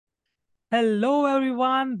Hello,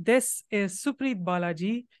 everyone. This is Supreet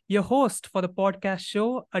Balaji, your host for the podcast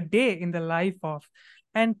show A Day in the Life of.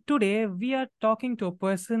 And today we are talking to a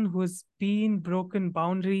person who's been broken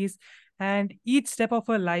boundaries, and each step of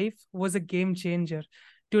her life was a game changer.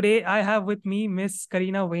 Today I have with me Ms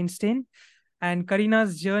Karina Weinstein, and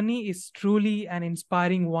Karina's journey is truly an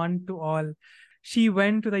inspiring one to all. She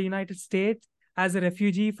went to the United States as a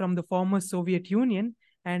refugee from the former Soviet Union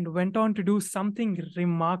and went on to do something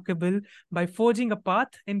remarkable by forging a path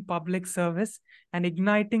in public service and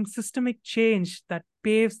igniting systemic change that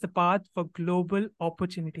paves the path for global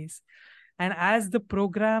opportunities. And as the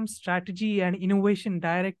program strategy and innovation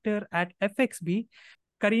director at FXB,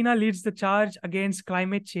 Karina leads the charge against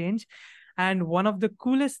climate change. And one of the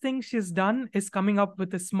coolest things she's done is coming up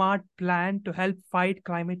with a smart plan to help fight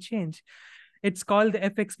climate change. It's called the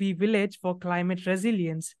FXB Village for Climate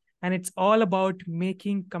Resilience, and it's all about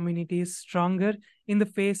making communities stronger in the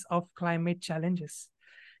face of climate challenges.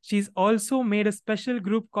 She's also made a special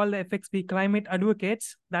group called the FXB Climate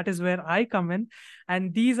Advocates. That is where I come in.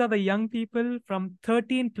 And these are the young people from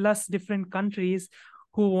 13 plus different countries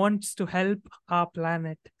who wants to help our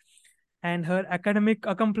planet. And her academic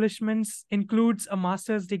accomplishments includes a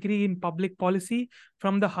master's degree in public policy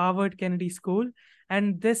from the Harvard Kennedy School,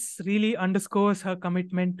 and this really underscores her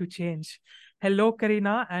commitment to change. Hello,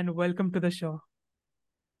 Karina, and welcome to the show.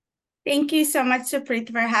 Thank you so much,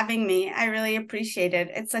 Supreet, for having me. I really appreciate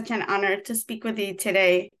it. It's such an honor to speak with you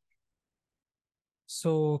today.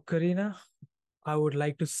 So, Karina, I would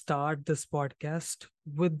like to start this podcast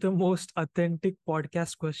with the most authentic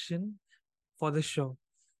podcast question for the show.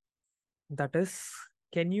 That is,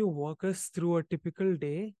 can you walk us through a typical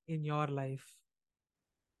day in your life?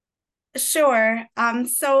 Sure.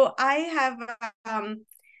 So I have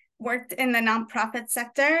worked in the nonprofit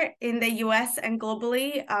sector in the US and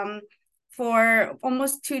globally for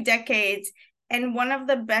almost 2 decades. And one of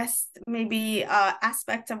the best, maybe,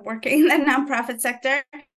 aspects of working in the nonprofit sector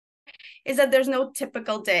is that there's no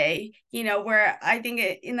typical day, where I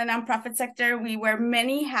think in the nonprofit sector, we wear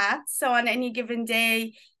many hats. So on any given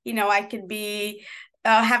day, I could be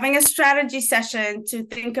having a strategy session to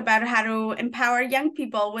think about how to empower young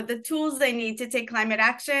people with the tools they need to take climate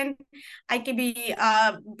action. I could be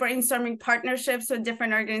brainstorming partnerships with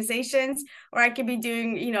different organizations, or I could be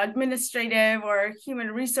doing, administrative or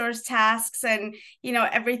human resource tasks, and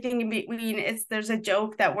everything in between. There's a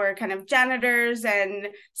joke that we're kind of janitors and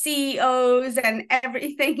CEOs and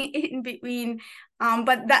everything in between.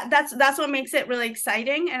 But that's what makes it really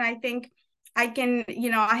exciting, and I think I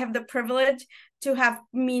have the privilege to have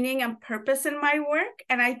meaning and purpose in my work.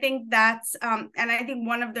 And I think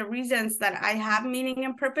one of the reasons that I have meaning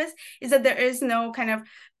and purpose is that there is no kind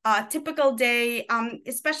of typical day,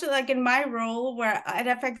 especially like in my role where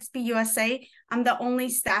at FXB USA, I'm the only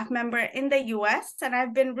staff member in the US, and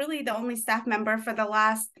I've been really the only staff member for the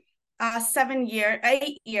last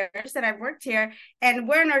 8 years that I've worked here. And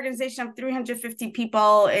we're an organization of 350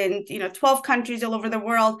 people in 12 countries all over the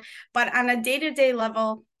world. But on a day-to-day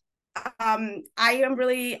level, I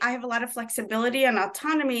have a lot of flexibility and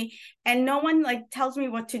autonomy, and no one like tells me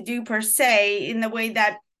what to do per se in the way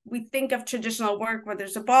that we think of traditional work, where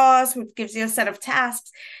there's a boss who gives you a set of tasks.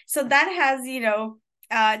 So that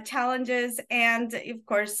has challenges and of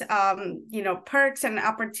course perks and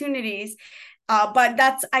opportunities. But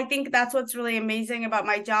I think that's what's really amazing about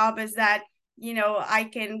my job, is that I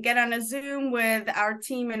can get on a Zoom with our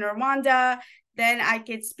team in Rwanda. Then I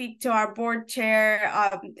could speak to our board chair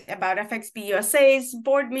about FXB USA's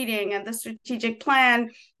board meeting and the strategic plan.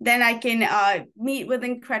 Then I can meet with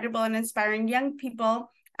incredible and inspiring young people,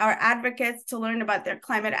 our advocates, to learn about their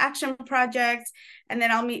climate action projects. And then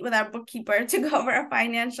I'll meet with our bookkeeper to go over our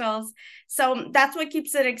financials. So that's what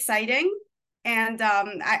keeps it exciting. And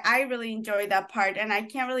I really enjoy that part. And I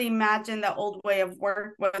can't really imagine the old way of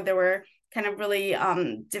work where there were kind of really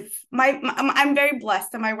I'm very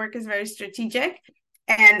blessed that my work is very strategic,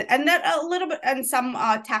 and that a little bit, and some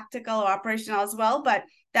tactical or operational as well, but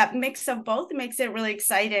that mix of both makes it really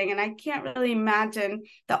exciting. And I can't really imagine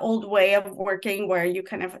the old way of working where you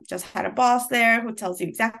kind of just had a boss there who tells you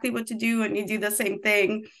exactly what to do and you do the same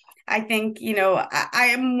thing. I think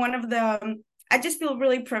I am one of the I just feel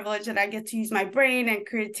really privileged that I get to use my brain and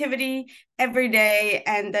creativity every day,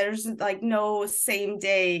 and there's like no same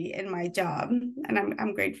day in my job, and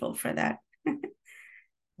I'm grateful for that.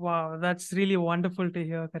 Wow, that's really wonderful to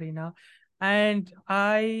hear, Karina. And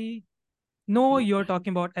I know you're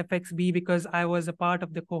talking about FXB because I was a part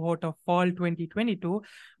of the cohort of fall 2022,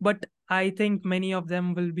 but I think many of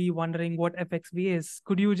them will be wondering what FXB is.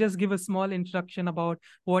 Could you just give a small introduction about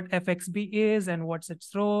what FXB is and what's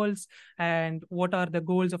its roles and what are the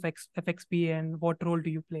goals of FXB and what role do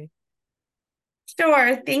you play?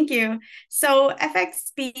 Sure, thank you. So,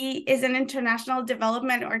 FXB is an international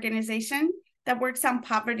development organization that works on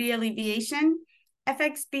poverty alleviation.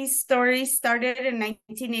 FXB's story started in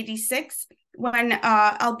 1986 when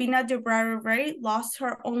Albina Dubrara lost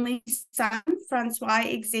her only son, Francois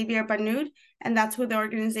Xavier Banud, and that's who the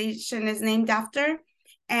organization is named after.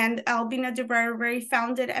 And Albina Dubrara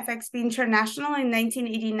founded FXB International in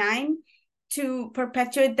 1989 to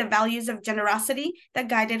perpetuate the values of generosity that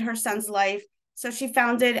guided her son's life. So she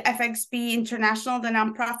founded FXB International, the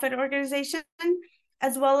nonprofit organization,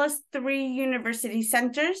 as well as 3 university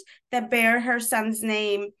centers that bear her son's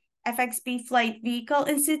name. FXB Flight Vehicle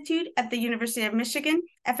Institute at the University of Michigan,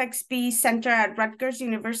 FXB Center at Rutgers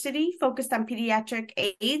University, focused on pediatric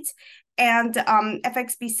AIDS, and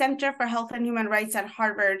FXB Center for Health and Human Rights at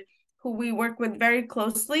Harvard, who we work with very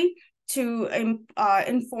closely to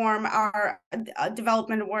inform our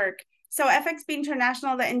development work. So FXB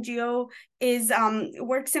International, the NGO, is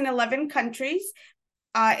works in 11 countries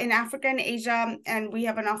in Africa and Asia, and we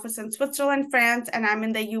have an office in Switzerland, France, and I'm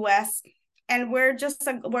in the US. And we're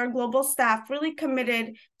a global staff really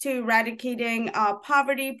committed to eradicating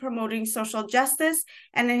poverty, promoting social justice,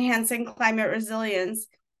 and enhancing climate resilience.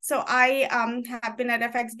 So I have been at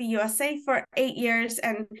FXB USA for 8 years,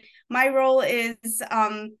 and my role is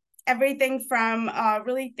everything from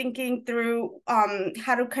really thinking through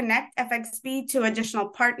how to connect FXB to additional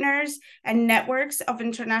partners and networks of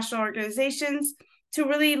international organizations, to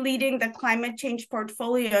really leading the climate change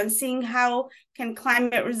portfolio and seeing how can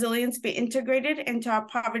climate resilience be integrated into our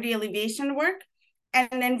poverty alleviation work. And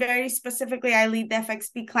then very specifically, I lead the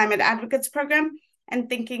FXB Climate Advocates Program and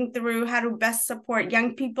thinking through how to best support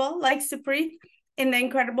young people like Supreet in the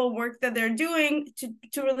incredible work that they're doing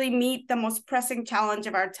to really meet the most pressing challenge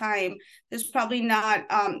of our time. There's probably not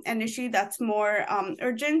an issue that's more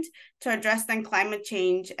urgent to address than climate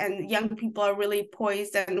change, and young people are really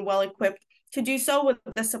poised and well-equipped to do so with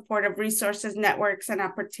the support of resources, networks, and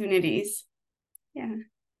opportunities. Yeah.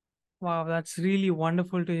 Wow, that's really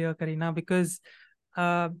wonderful to hear, Karina, because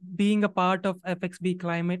being a part of FXB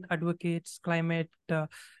Climate Advocates, Climate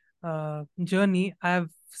journey, I've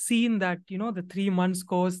seen that, the 3 months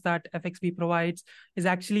course that FXB provides is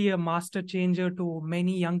actually a master changer to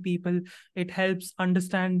many young people. It helps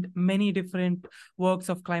understand many different works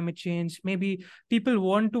of climate change. Maybe people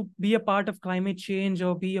want to be a part of climate change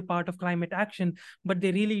or be a part of climate action, but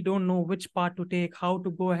they really don't know which part to take, how to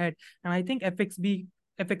go ahead. And I think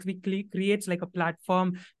FXB creates like a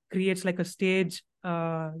platform, creates like a stage.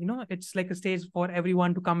 It's like a stage for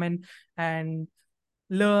everyone to come in and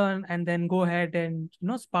learn and then go ahead and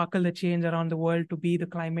sparkle the change around the world to be the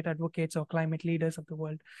climate advocates or climate leaders of the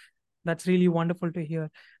world. That's really wonderful to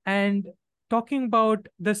hear. And talking about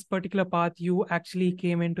this particular path, you actually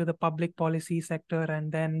came into the public policy sector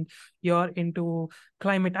and then you're into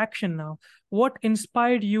climate action now. What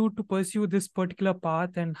inspired you to pursue this particular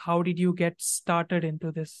path and how did you get started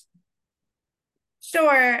into this?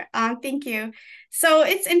 Sure. Thank you. So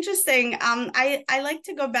it's interesting. I like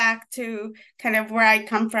to go back to kind of where I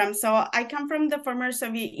come from. So I come from the former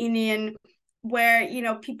Soviet Union, where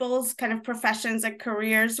people's kind of professions and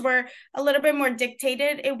careers were a little bit more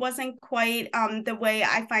dictated. It wasn't quite the way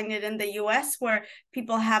I find it in the US, where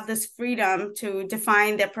people have this freedom to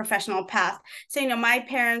define their professional path. So my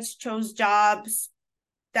parents chose jobs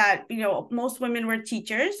that most women were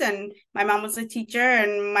teachers, and my mom was a teacher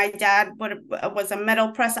and my dad was a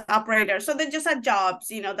metal press operator, so they just had jobs.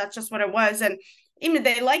 That's just what it was. And even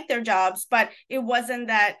they liked their jobs, but it wasn't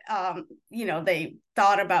that they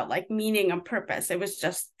thought about like meaning and purpose. It was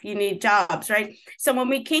just, you need jobs, right? So when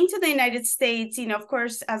we came to the United States, of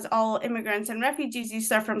course, as all immigrants and refugees, you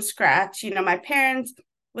start from scratch. My parents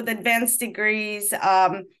with advanced degrees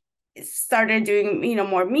started doing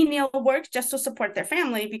more menial work just to support their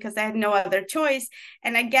family because they had no other choice.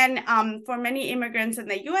 And again, for many immigrants in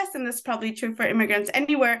the US, and this is probably true for immigrants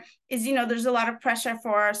anywhere, is there's a lot of pressure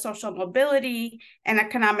for social mobility and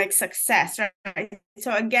economic success, right?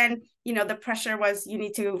 So again, the pressure was you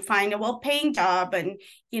need to find a well-paying job and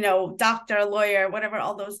doctor, lawyer, whatever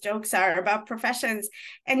all those jokes are about professions.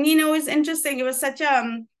 And it was interesting. It was such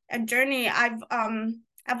a journey. I've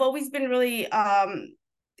always been really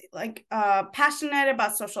passionate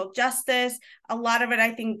about social justice. A lot of it,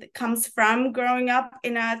 I think, comes from growing up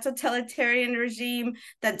in a totalitarian regime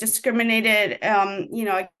that discriminated,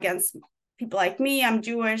 against people like me. I'm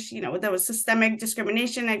Jewish. There was systemic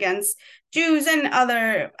discrimination against Jews and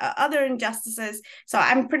other injustices. So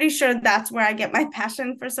I'm pretty sure that's where I get my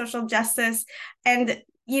passion for social justice. And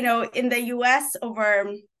in the U.S.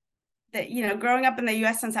 growing up in the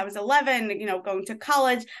US since I was 11, going to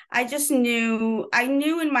college, I knew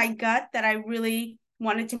in my gut that I really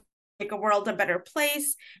wanted to make a world a better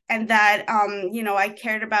place, and that, I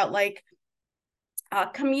cared about like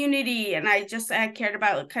community, and I cared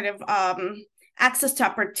about kind of access to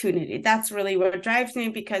opportunity. That's really what drives me,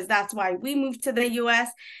 because that's why we moved to the US.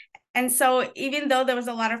 And so even though there was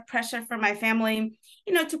a lot of pressure from my family,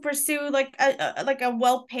 to pursue like a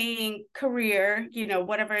well-paying career,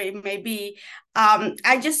 whatever it may be,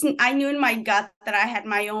 I knew in my gut that I had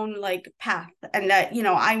my own like path, and that,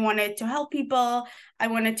 I wanted to help people. I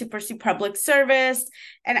wanted to pursue public service.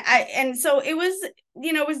 And so it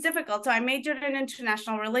was difficult. So I majored in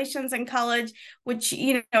international relations in college, which,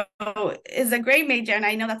 is a great major. And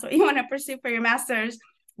I know that's what you want to pursue for your master's.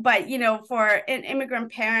 But for an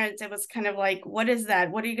immigrant parent, it was kind of like, what is that?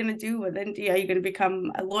 What are you going to do with India? Are you going to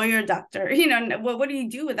become a lawyer, doctor? What do you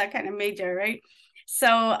do with that kind of major, right? So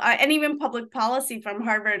and even public policy from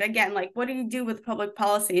Harvard, again, like, what do you do with public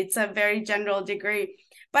policy? It's a very general degree.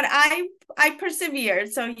 But I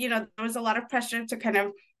persevered. So there was a lot of pressure to kind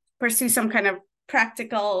of pursue some kind of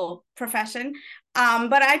practical profession,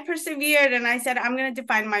 but I persevered, and I said, I'm going to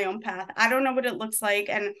define my own path. I don't know what it looks like.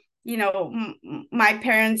 And my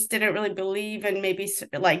parents didn't really believe in maybe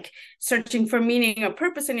like searching for meaning or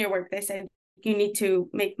purpose in your work. They said, you need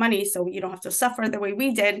to make money so you don't have to suffer the way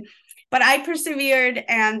we did. But I persevered,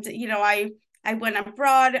 and I went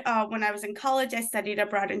abroad. When I was in college, I studied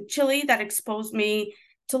abroad in Chile. That exposed me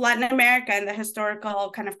to Latin America and the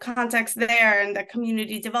historical kind of context there, and the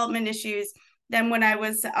community development issues. Then when I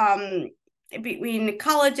was between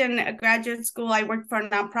college and graduate school, I worked for a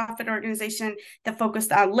nonprofit organization that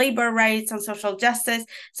focused on labor rights and social justice.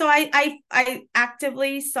 So I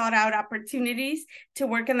actively sought out opportunities to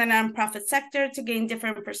work in the nonprofit sector to gain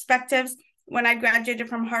different perspectives. When I graduated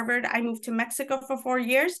from Harvard, I moved to Mexico for 4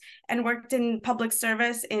 years and worked in public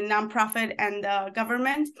service in nonprofit and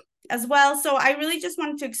government as well. So I really just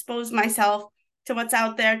wanted to expose myself to what's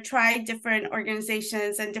out there, try different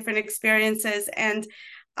organizations and different experiences. And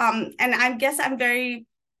I guess I'm very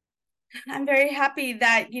happy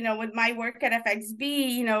that, with my work at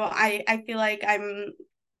FXB, I feel like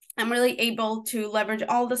I'm really able to leverage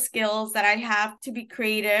all the skills that I have to be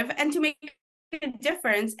creative and to make a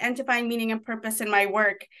difference and to find meaning and purpose in my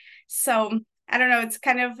work. So I don't know, it's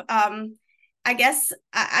kind of I guess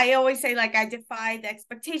I always say, like, I defy the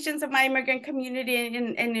expectations of my immigrant community.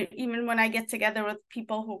 And even when I get together with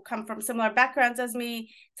people who come from similar backgrounds as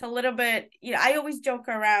me, it's a little bit, I always joke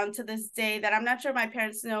around to this day that I'm not sure my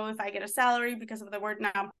parents know if I get a salary because of the word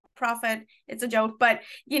nonprofit. It's a joke, but,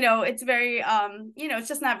 it's very, it's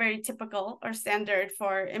just not very typical or standard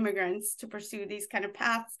for immigrants to pursue these kind of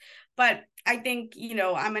paths. But I think,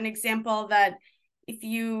 I'm an example that if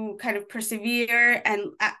you kind of persevere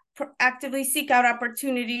and actively seek out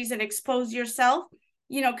opportunities and expose yourself,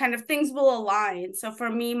 kind of things will align. So for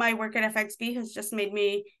me, my work at FXB has just made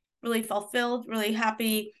me really fulfilled, really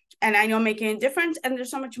happy, and I know I'm making a difference. And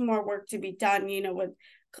there's so much more work to be done, with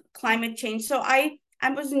climate change. So I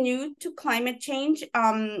was new to climate change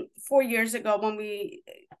 4 years ago when we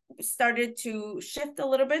started to shift a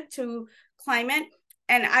little bit to climate.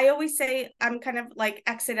 And I always say I'm kind of like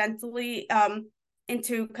accidentally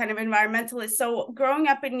into kind of environmentalist. So growing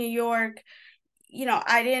up in New York,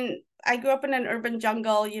 I grew up in an urban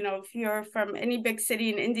jungle. If you're from any big city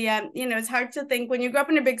in India, it's hard to think, when you grow up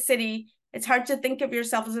in a big city, it's hard to think of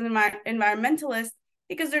yourself as an environmentalist,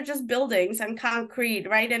 because they're just buildings and concrete,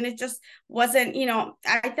 right? And it just wasn't,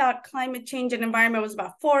 I thought climate change and environment was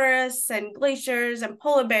about forests and glaciers and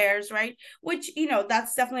polar bears, right? Which,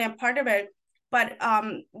 that's definitely a part of it. But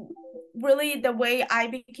really, the way I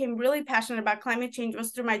became really passionate about climate change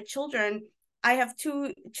was through my children. I have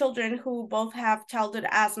 2 children who both have childhood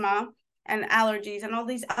asthma and allergies and all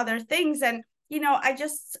these other things. And,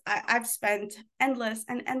 I've spent endless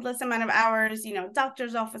amount of hours,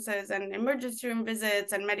 doctor's offices and emergency room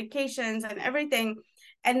visits and medications and everything.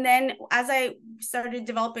 And then as I started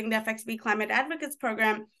developing the FXB Climate Advocates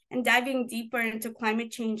Program and diving deeper into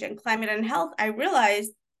climate change and climate and health, I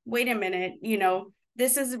realized, wait a minute,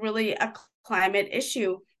 this is really a climate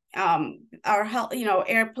issue. our health,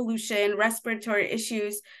 air pollution, respiratory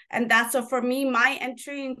issues. And that's so for me, my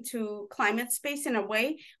entry into climate space in a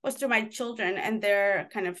way was through my children and their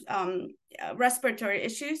kind of respiratory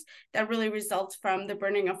issues that really results from the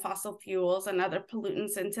burning of fossil fuels and other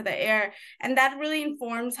pollutants into the air. And that really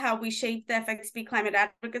informs how we shape the FXB Climate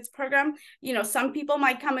Advocates Program. Some people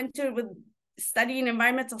might come into it with studying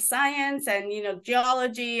environmental science and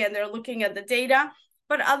geology, and they're looking at the data,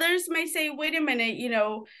 but others may say, wait a minute,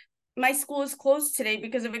 my school is closed today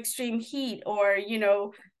because of extreme heat, or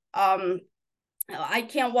I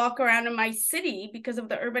can't walk around in my city because of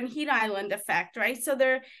the urban heat island effect, right?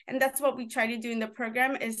 And that's what we try to do in the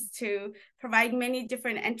program, is to provide many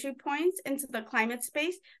different entry points into the climate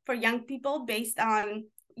space for young people based on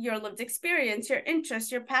your lived experience, your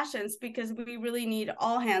interests, your passions, because we really need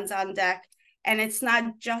all hands on deck. And it's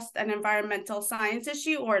not just an environmental science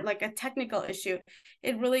issue or like a technical issue.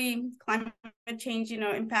 It really, climate change,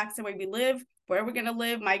 impacts the way we live, where we're going to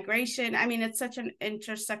live, migration. I mean, it's such an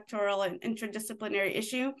intersectoral and interdisciplinary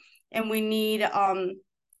issue, and we need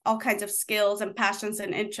all kinds of skills and passions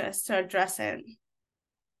and interests to address it.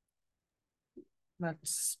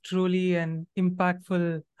 That's truly an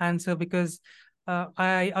impactful answer, because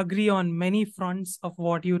I agree on many fronts of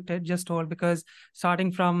what you just told, because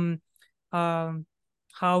starting from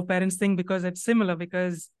how parents think, because it's similar,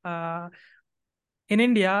 because in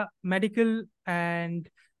India, medical and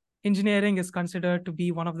engineering is considered to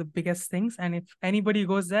be one of the biggest things. And if anybody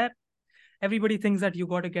goes there, everybody thinks that you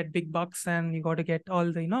got to get big bucks and you got to get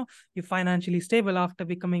all the, you're financially stable after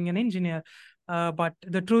becoming an engineer. But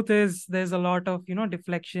the truth is, there's a lot of,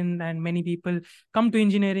 deflection, and many people come to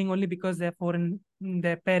engineering only because their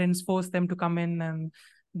parents force them to come in, and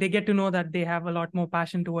they get to know that they have a lot more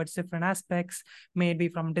passion towards different aspects, maybe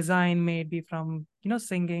from design, maybe from,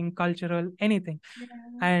 singing, cultural, anything. Yeah.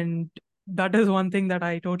 And that is one thing that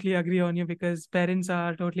I totally agree on you, because parents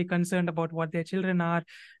are totally concerned about what their children are.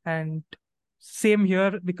 And same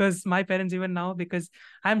here, because my parents, even now, because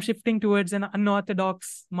I'm shifting towards an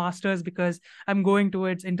unorthodox master's, because I'm going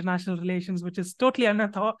towards international relations, which is totally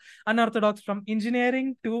unorthodox, from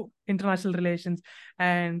engineering to international relations.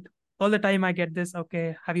 And all the time I get this,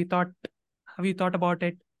 okay, have you thought about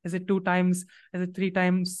it? Is it 2 times? Is it 3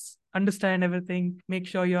 times? Understand everything. Make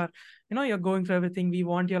sure you're going through everything. We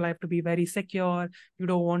want your life to be very secure. You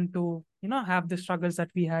don't want to, have the struggles that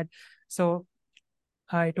we had. So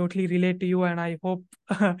I totally relate to you, and I hope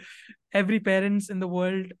every parents in the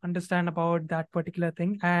world understand about that particular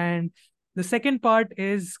thing. And the second part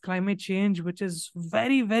is climate change, which is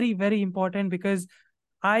very, very, very important, because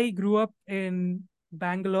I grew up in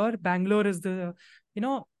Bangalore. Bangalore is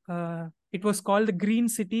it was called the green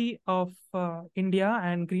city of India,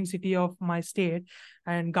 and green city of my state,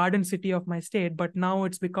 and garden city of my state. But now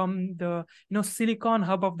it's become the, silicon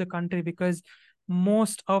hub of the country, because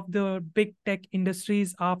most of the big tech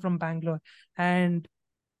industries are from Bangalore. And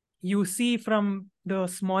you see, from the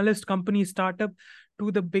smallest company startup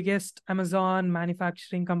to the biggest Amazon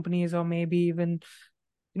manufacturing companies, or maybe even,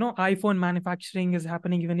 iPhone manufacturing is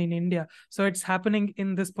happening even in India. So it's happening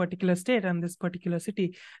in this particular state and this particular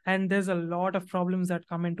city. And there's a lot of problems that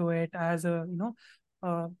come into it as a,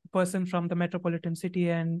 person from the metropolitan city.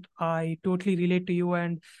 And I totally relate to you,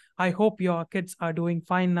 and I hope your kids are doing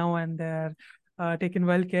fine now, and they're taken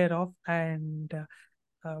well care of. And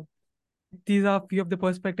uh, these are a few of the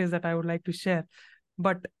perspectives that I would like to share.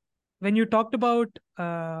 But when you talked about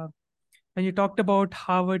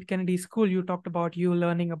Harvard Kennedy School, you talked about you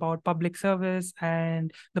learning about public service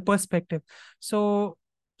and the perspective. So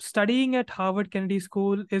studying at Harvard Kennedy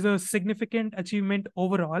School is a significant achievement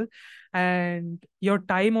overall. And your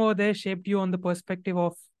time over there shaped you on the perspective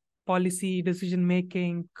of policy, decision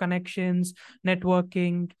making, connections,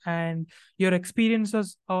 networking, and your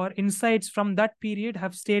experiences or insights from that period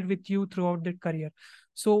have stayed with you throughout the career.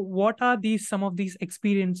 So what are some of these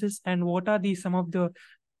experiences, and what are some of the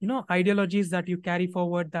ideologies that you carry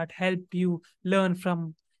forward that help you learn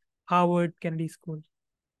from Harvard Kennedy School?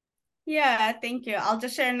 Yeah, thank you. I'll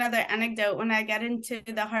just share another anecdote. When I got into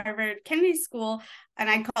the Harvard Kennedy School and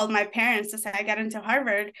I called my parents to say I got into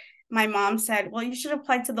Harvard, my mom said, well, you should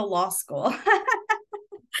apply to the law school.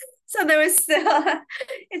 So there was still,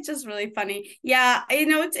 it's just really funny. Yeah,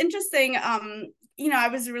 it's interesting. I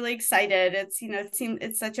was really excited. It seemed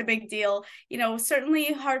it's such a big deal.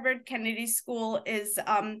 Certainly Harvard Kennedy School is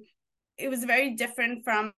it was very different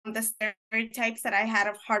from the stereotypes that I had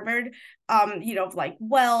of Harvard, like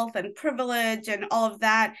wealth and privilege and all of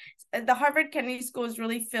that. The Harvard Kennedy School is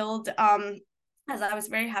really filled as I was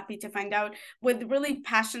very happy to find out, with really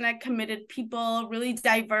passionate, committed people, really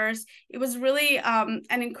diverse. It was really an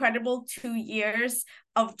incredible 2 years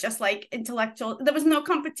of just like intellectual. There was no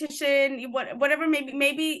competition. Whatever,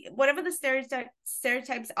 maybe whatever the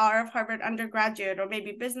stereotypes are of Harvard undergraduate, or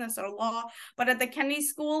maybe business or law, but at the Kennedy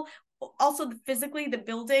School, also physically the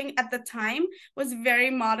building at the time was very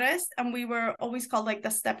modest, and we were always called like the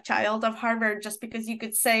stepchild of Harvard, just because you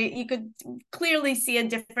could clearly see a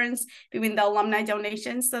difference between the alumni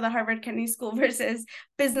donations to the Harvard Kennedy School versus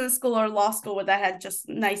business school or law school that had just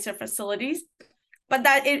nicer facilities. But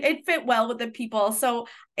that it fit well with the people. So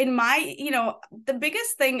in my, the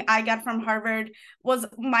biggest thing I got from Harvard was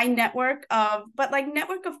my network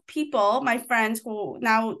of people, my friends who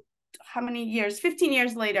now, how many years, 15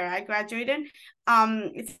 years later I graduated,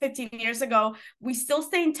 it's 15 years ago, we still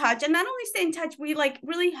stay in touch. And not only stay in touch, we like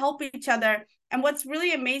really help each other. And what's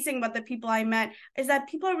really amazing about the people I met is that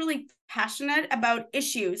people are really passionate about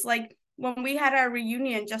issues. Like when we had our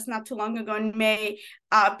reunion just not too long ago in May,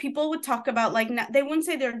 people would talk about, like, they wouldn't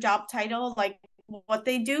say their job title, like what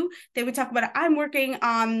they do. They would talk about, I'm working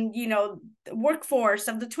on, the workforce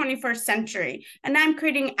of the 21st century, and I'm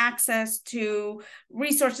creating access to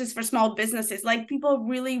resources for small businesses. Like, people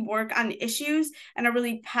really work on issues and are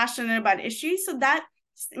really passionate about issues. So that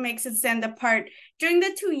makes it stand apart. During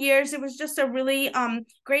the 2 years, it was just a really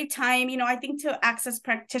great time, I think, to access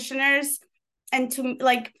practitioners, and to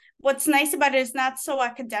like, what's nice about it is not so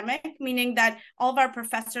academic, meaning that all of our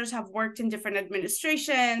professors have worked in different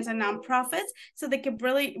administrations and nonprofits, so they could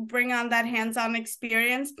really bring on that hands-on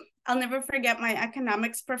experience. I'll never forget my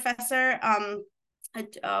economics professor,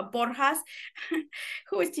 Borjas,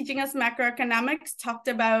 who was teaching us macroeconomics, talked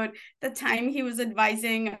about the time he was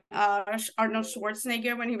advising Arnold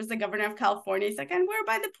Schwarzenegger when he was the governor of California. He's like, and we're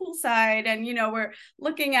by the poolside, and we're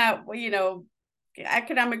looking at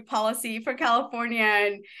economic policy for California,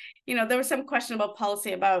 and there was some questionable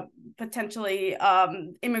policy about potentially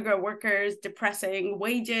immigrant workers depressing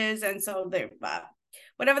wages, and so they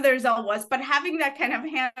whatever the result was. But having that kind of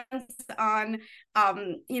hands-on,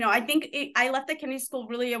 I think I left the Kennedy School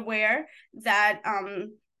really aware that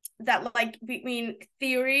that, like, between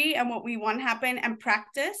theory and what we want to happen and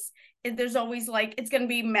practice, there's always, like, it's going to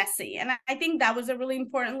be messy. And I think that was a really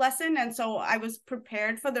important lesson. And so I was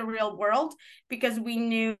prepared for the real world, because we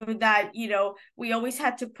knew that, we always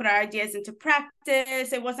had to put our ideas into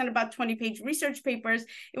practice. It wasn't about 20-page research papers.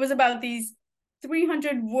 It was about these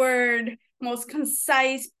 300-word, most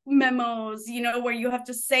concise memos, where you have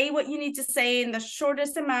to say what you need to say in the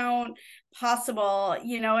shortest amount possible,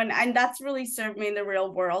 and that's really served me in the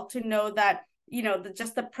real world, to know that,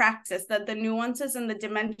 just the practice, that the nuances and the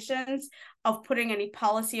dimensions of putting any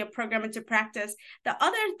policy or program into practice. The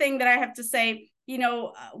other thing that I have to say,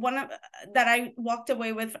 one of that I walked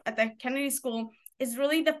away with at the Kennedy School is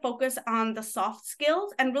really the focus on the soft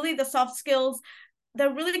skills. And really the soft skills,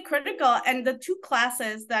 they're really critical. And the two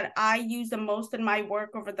classes that I use the most in my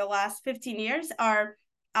work over the last 15 years are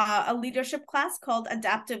a leadership class called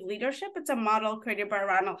Adaptive Leadership. It's a model created by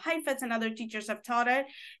Ronald Heifetz, and other teachers have taught it.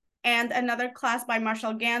 And another class by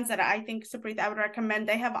Marshall Gans that I think, Supreet, I would recommend.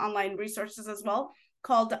 They have online resources as well,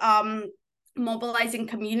 called Mobilizing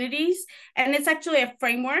Communities. And it's actually a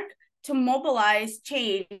framework to mobilize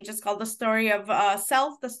change. It's called The Story of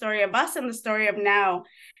Self, The Story of Us, and The Story of Now.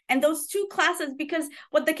 And those two classes, because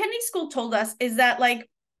what the Kennedy School told us is that, like,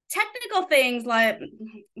 technical things, like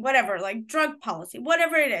whatever, like drug policy,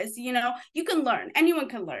 whatever it is, you can learn, anyone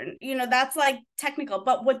can learn, that's like technical.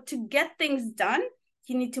 But to get things done,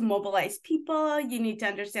 you need to mobilize people, you need to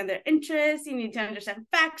understand their interests, you need to understand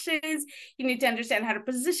factions, you need to understand how to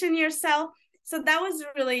position yourself. So that was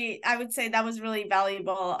really, I would say that was really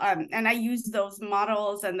valuable. And I used those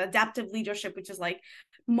models and adaptive leadership, which is like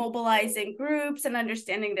mobilizing groups and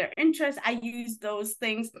understanding their interests. I use those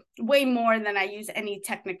things way more than I use any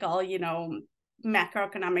technical,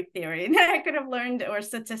 macroeconomic theory that I could have learned, or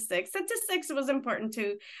statistics. Statistics was important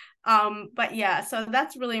too. But yeah, so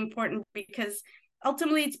that's really important, because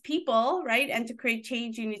ultimately it's people, right? And to create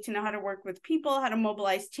change, you need to know how to work with people, how to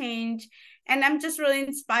mobilize change. And I'm just really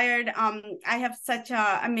inspired. I have such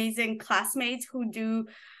amazing classmates who do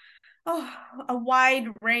a wide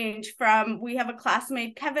range. From, we have a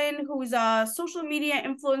classmate, Kevin, who's a social media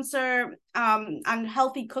influencer on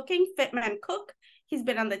healthy cooking, Fit Man Cook. He's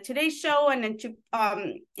been on the Today Show, and in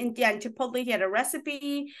Chipotle, he had a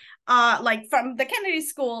recipe, like from the Kennedy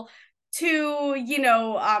School, to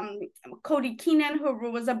Cody Keenan,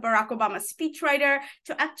 who was a Barack Obama speechwriter,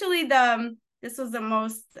 to actually this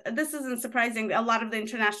isn't surprising. A lot of the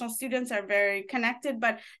international students are very connected,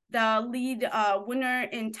 but the lead winner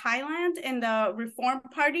in Thailand in the Reform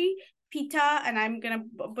Party, Pita, and I'm gonna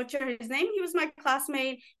butcher his name. He was my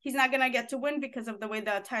classmate. He's not gonna get to win because of the way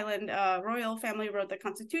the Thailand royal family wrote the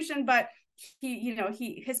constitution, but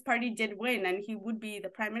his party did win, and he would be the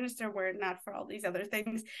prime minister were it not for all these other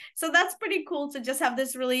things. So that's pretty cool to just have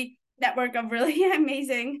this really network of really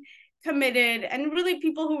amazing, committed, and really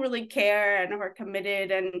people who really care and are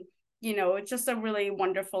committed, and it's just a really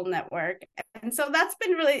wonderful network. And so that's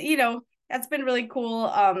been really, that's been really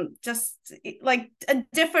cool. Just like a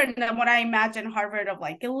different than what I imagine Harvard of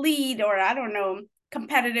like elite or I don't know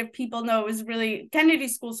competitive people. No, it was really Kennedy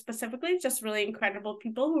School specifically, just really incredible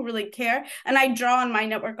people who really care. And I draw on my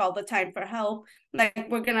network all the time for help. Like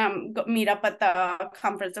we're gonna meet up at the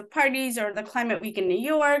Conference of Parties or the Climate Week in New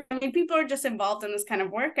York. I mean, people are just involved in this kind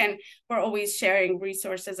of work, and we're always sharing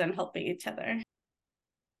resources and helping each other.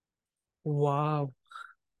 Wow.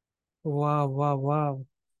 Wow, wow, wow.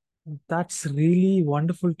 That's really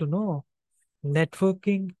wonderful to know.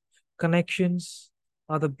 Networking, connections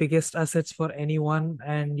are the biggest assets for anyone,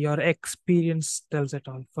 and your experience tells it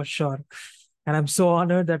all for sure. And I'm so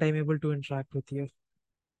honored that I'm able to interact with you.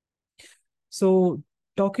 So,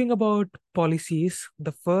 talking about policies,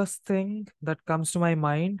 the first thing that comes to my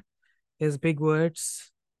mind is big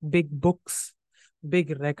words, big books,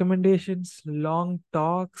 big recommendations, long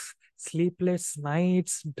talks, sleepless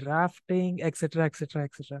nights, drafting, etc., etc.,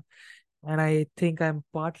 etc. And I think I'm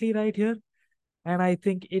partly right here. And I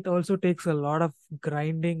think it also takes a lot of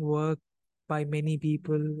grinding work by many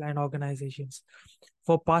people and organizations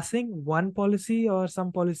for passing one policy or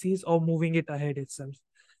some policies or moving it ahead itself.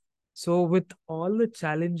 So, with all the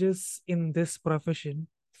challenges in this profession,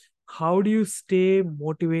 how do you stay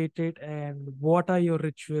motivated and what are your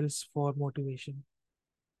rituals for motivation?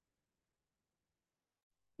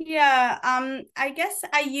 Yeah, I guess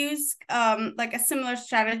I use like a similar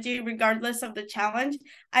strategy regardless of the challenge.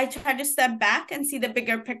 I try to step back and see the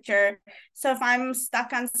bigger picture. So if I'm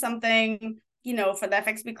stuck on something, for the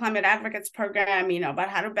FXB Climate Advocates program, about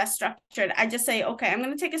how to best structure it, I just say, okay, I'm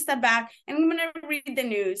going to take a step back and I'm going to read the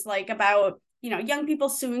news like about young people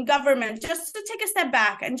suing government, just to take a step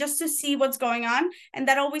back and just to see what's going on. And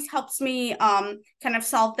that always helps me kind of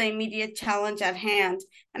solve the immediate challenge at hand.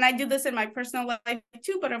 And I do this in my personal life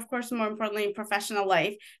too, but of course, more importantly, in professional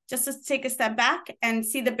life, just to take a step back and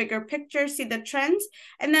see the bigger picture, see the trends.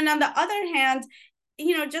 And then on the other hand,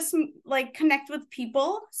 just like connect with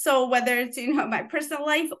people. So whether it's, my personal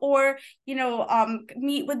life or,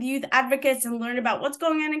 meet with youth advocates and learn about what's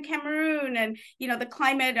going on in Cameroon and, the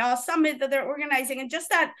climate summit that they're organizing, and just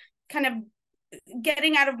that kind of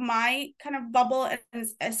getting out of my kind of bubble and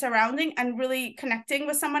surrounding and really connecting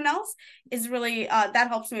with someone else is really that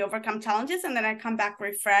helps me overcome challenges, and then I come back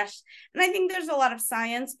refreshed. And I think there's a lot of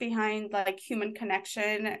science behind like human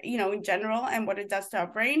connection, in general, and what it does to our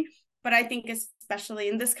brain. But I think especially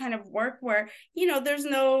in this kind of work where there's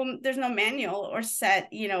no manual or set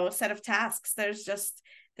of tasks.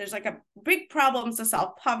 There's like a big problems to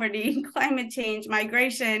solve: poverty, climate change,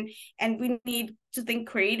 migration, and we need to think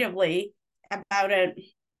creatively about it.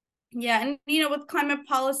 Yeah, and with climate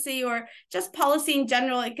policy or just policy in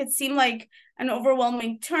general, it could seem like an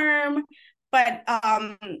overwhelming term, but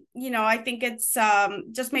I think it's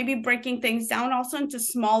just maybe breaking things down also into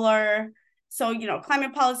smaller. So,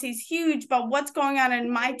 climate policy is huge, but what's going on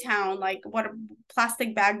in my town? Like what are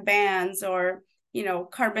plastic bag bans or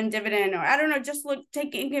carbon dividend, or I don't know, just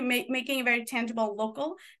taking and making it very tangible,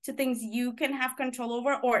 local to things you can have control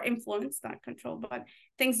over or influence, not control, but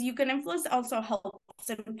things you can influence also helps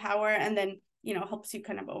empower, and then helps you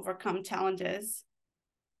kind of overcome challenges.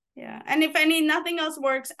 Yeah, and if nothing else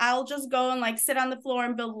works, I'll just go and like sit on the floor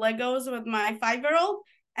and build Legos with my 5-year-old,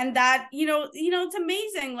 and that it's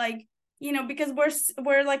amazing, like because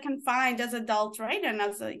we're like confined as adults, right, and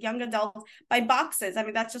as a young adult by boxes. I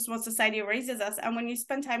mean, that's just what society raises us. And when you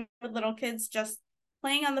spend time with little kids just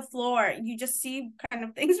playing on the floor, you just see kind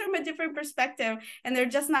of things from a different perspective, and they're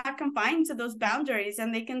just not confined to those boundaries,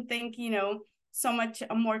 and they can think so much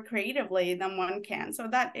more creatively than one can. So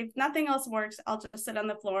that if nothing else works, I'll just sit on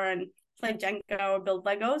the floor and play Jenga or build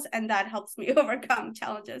Legos, and that helps me overcome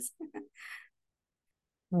challenges.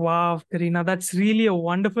 Wow, Karina, that's really a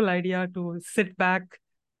wonderful idea to sit back,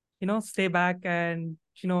 stay back and,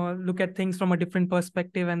 look at things from a different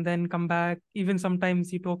perspective and then come back. Even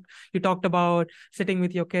sometimes you talked about sitting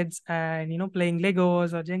with your kids and, playing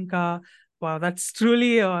Legos or Jenga. Wow, that's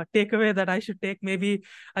truly a takeaway that I should take. Maybe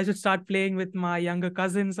I should start playing with my younger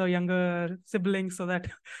cousins or younger siblings so that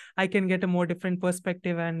I can get a more different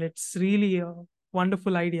perspective. And it's really a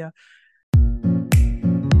wonderful idea.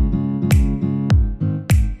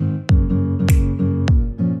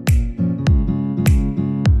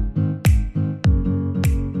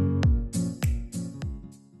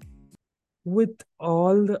 With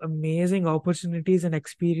all the amazing opportunities and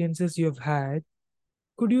experiences you've had,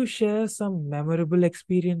 could you share some memorable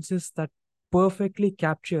experiences that perfectly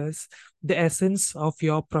captures the essence of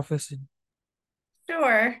your profession?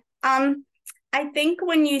 Sure. I think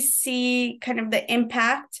when you see kind of the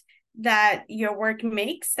impact that your work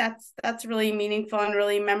makes, that's really meaningful and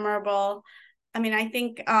really memorable. I mean, I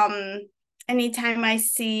think anytime I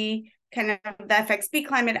see kind of the FXB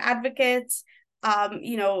climate advocates,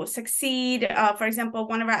 succeed. For example,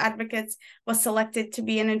 one of our advocates was selected to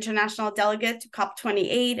be an international delegate to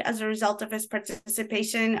COP28 as a result of his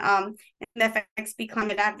participation in the FXB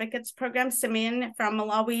Climate Advocates Program. Simeon from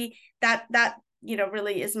Malawi, that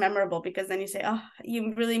really is memorable, because then you say, oh,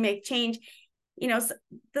 you really make change. The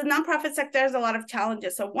nonprofit sector has a lot of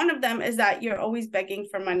challenges. So one of them is that you're always begging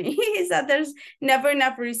for money, is that there's never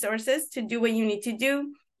enough resources to do what you need to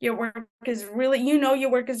do. Your work is really, your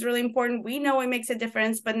work is really important. We know it makes a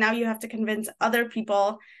difference, but now you have to convince other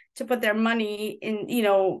people to put their money in,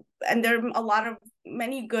 and there are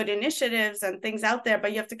many good initiatives and things out there,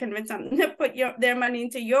 but you have to convince them to put their money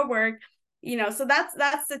into your work. So that's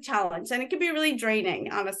the challenge, and it can be really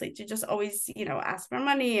draining, honestly, to just always ask for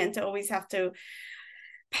money and to always have to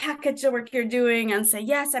package the work you're doing and say,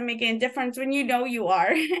 yes, I'm making a difference, when you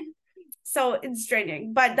are. So it's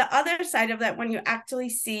draining. But the other side of that, when you actually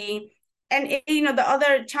see, and the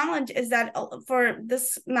other challenge is that for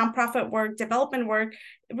this nonprofit work, development work,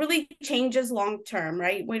 it really changes long term,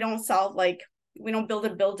 right? We don't build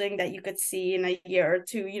a building that you could see in a year or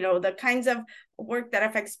two. The kinds of work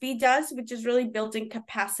that FXB does, which is really building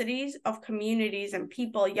capacities of communities and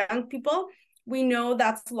people, young people, we know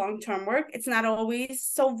that's long-term work. It's not always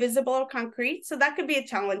so visible or concrete. So that could be a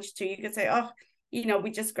challenge too. You could say, oh,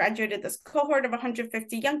 we just graduated this cohort of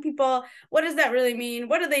 150 young people. What does that really mean?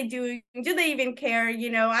 What are they doing? Do they even care?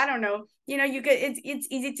 I don't know. It's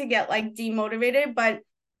easy to get like demotivated, but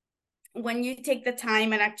when you take the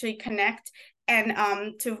time and actually connect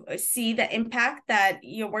and to see the impact that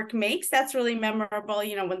your work makes, that's really memorable.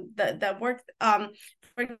 When the work,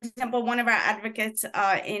 for example, one of our advocates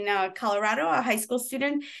in Colorado, a high school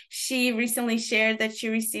student, she recently shared that she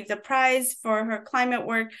received a prize for her climate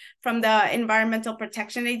work from the Environmental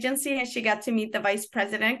Protection Agency, and she got to meet the Vice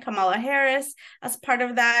President, Kamala Harris, as part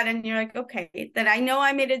of that. And you're like, okay, that I know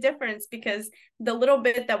I made a difference, because the little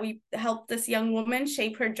bit that we helped this young woman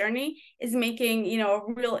shape her journey is making, a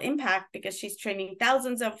real impact, because she's training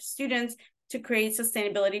thousands of students to create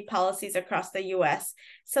sustainability policies across the US.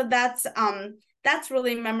 So that's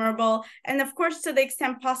really memorable. And of course, to the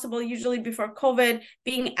extent possible, usually before COVID,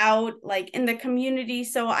 being out like in the community.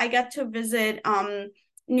 So I got to visit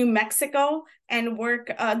New Mexico and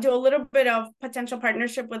do a little bit of potential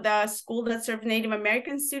partnership with a school that serves Native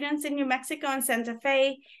American students in New Mexico and Santa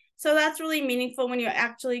Fe. So that's really meaningful when you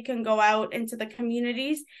actually can go out into the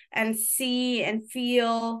communities and see and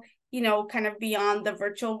feel, kind of beyond the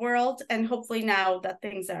virtual world. And hopefully now that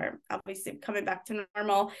things are obviously coming back to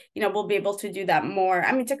normal, we'll be able to do that more.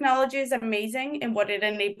 I mean, technology is amazing in what it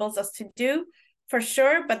enables us to do, for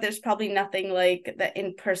sure, but there's probably nothing like the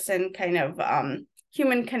in-person kind of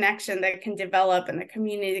human connection that can develop and the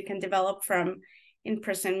community that can develop from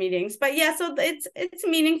in-person meetings. But yeah, so it's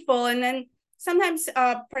meaningful. And then sometimes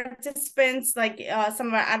participants, like some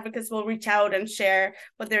of our advocates, will reach out and share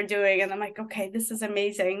what they're doing, and I'm like, okay, this is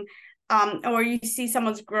amazing. Or you see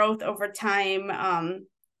someone's growth over time.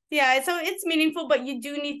 Yeah, so it's meaningful, but you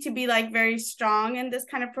do need to be like very strong in this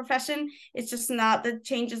kind of profession. It's just not, the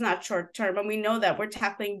change is not short term, and we know that we're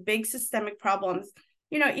tackling big systemic problems.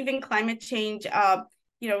 Even climate change.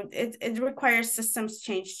 It requires systems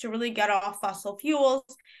change to really get off fossil fuels.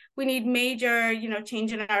 We need major,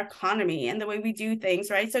 change in our economy and the way we do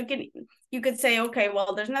things, right? So you could say, okay,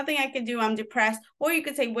 well, there's nothing I can do, I'm depressed. Or you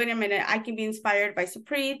could say, wait a minute, I can be inspired by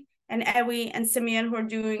Supreet and Ewi and Simeon, who are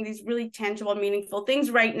doing these really tangible, meaningful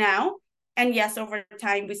things right now. And yes, over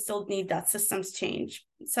time, we still need that systems change.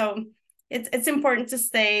 So it's important to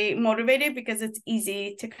stay motivated, because it's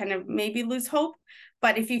easy to kind of maybe lose hope.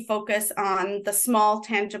 But if you focus on the small,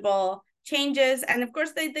 tangible changes, and of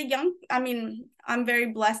course the young, I mean, I'm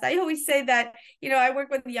very blessed. I always say that, I work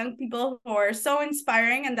with young people who are so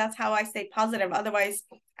inspiring, and that's how I stay positive. Otherwise,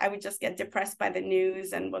 I would just get depressed by the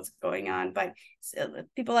news and what's going on. But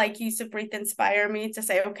people like you, Supreet, inspire me to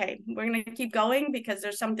say, okay, we're going to keep going, because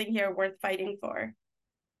there's something here worth fighting for.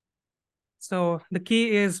 So the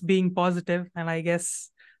key is being positive, and I guess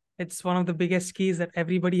it's one of the biggest keys that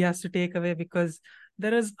everybody has to take away, because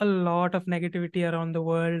there is a lot of negativity around the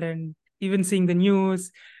world, and even seeing the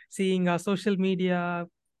news, seeing social media,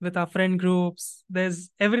 with our friend groups. There's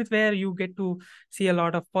everywhere you get to see a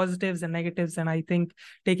lot of positives and negatives. And I think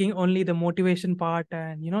taking only the motivation part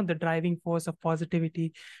and, the driving force of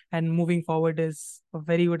positivity and moving forward is a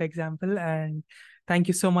very good example. And thank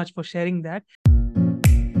you so much for sharing that.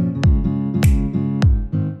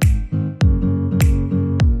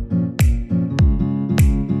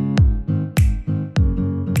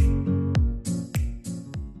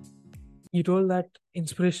 You told that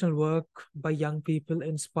inspirational work by young people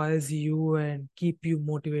inspires you and keep you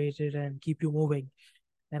motivated and keep you moving.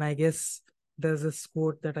 And I guess there's this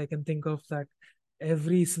quote that I can think of, that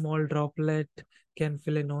every small droplet can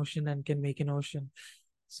fill an ocean and can make an ocean.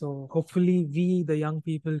 So hopefully we, the young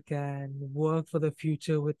people, can work for the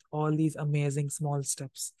future with all these amazing small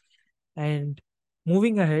steps. And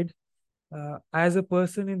moving ahead, as a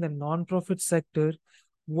person in the non-profit sector,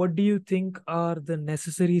 what do you think are the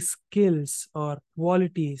necessary skills or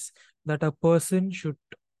qualities that a person should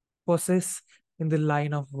possess in the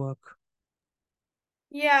line of work?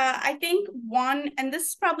 Yeah, I think one, and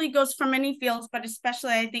this probably goes for many fields, but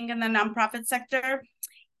especially I think in the nonprofit sector,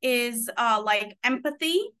 is like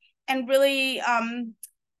empathy and really I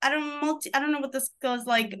don't know what the skill is,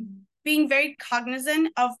 like being very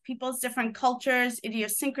cognizant of people's different cultures,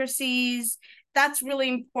 idiosyncrasies. That's really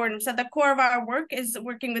important. So the core of our work is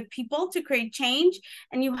working with people to create change,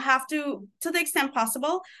 and you have to the extent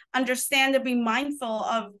possible, understand and be mindful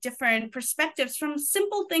of different perspectives from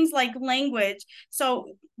simple things like language. So,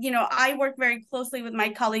 I work very closely with my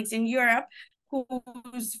colleagues in Europe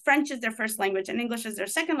whose French is their first language and English is their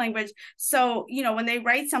second language. So, when they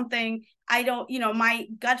write something, I don't, my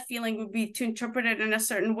gut feeling would be to interpret it in a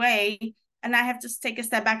certain way. And I have to take a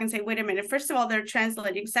step back and say, wait a minute. First of all, they're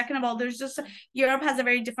translating. Second of all, Europe has a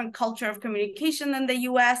very different culture of communication than the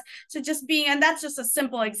US. So and that's just a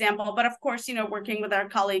simple example. But of course, working with our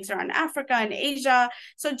colleagues around Africa and Asia.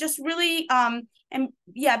 So just really, and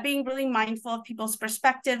yeah, being really mindful of people's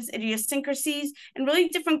perspectives, idiosyncrasies, and really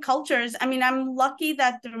different cultures. I mean, I'm lucky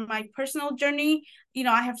that through my personal journey,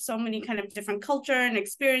 I have so many kind of different culture and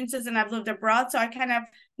experiences, and I've lived abroad, so I kind of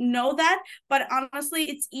know that. But honestly,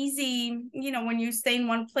 it's easy, when you stay in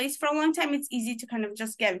one place for a long time, it's easy to kind of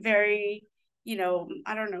just get very,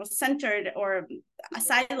 I don't know, centered or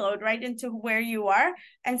siloed right into where you are.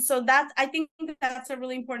 And so I think that's a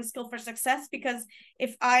really important skill for success, because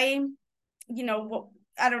if I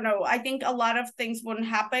don't know, I think a lot of things wouldn't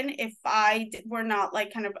happen if were not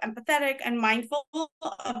like kind of empathetic and mindful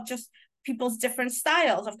of just people's different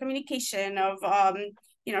styles of communication, of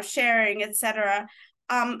sharing, etc.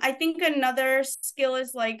 I think another skill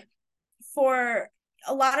is like, for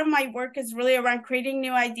a lot of my work is really around creating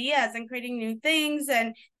new ideas and creating new things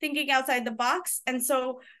and thinking outside the box. And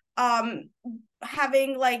so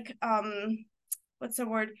having like what's the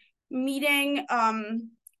word, meeting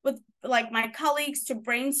with like my colleagues to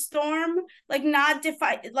brainstorm, like not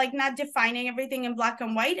defining everything in black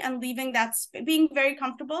and white, and leaving that, being very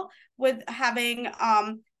comfortable with having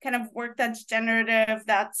kind of work that's generative,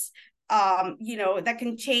 that's that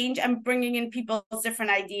can change, and bringing in people's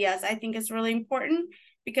different ideas, I think is really important.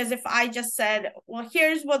 Because if I just said, well,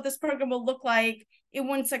 here's what this program will look like, it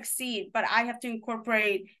wouldn't succeed. But I have to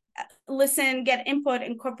listen, get input,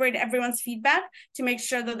 incorporate everyone's feedback to make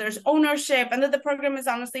sure that there's ownership and that the program is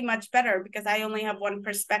honestly much better, because I only have one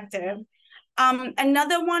perspective.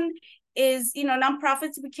 Another one is,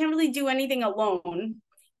 nonprofits, we can't really do anything alone,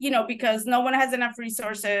 because no one has enough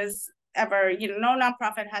resources ever. No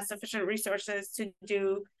nonprofit has sufficient resources to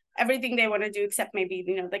do everything they want to do, except maybe,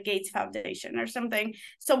 the Gates Foundation or something.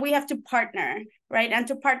 So we have to partner, right? And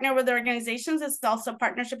to partner with organizations, it's also,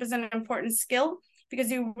 partnership is an important skill,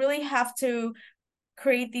 because you really have to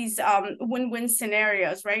create these win-win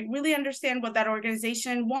scenarios, right? Really understand what that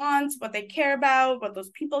organization wants, what they care about, what those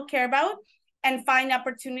people care about, and find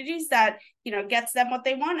opportunities that, gets them what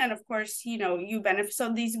they want. And of course, you benefit.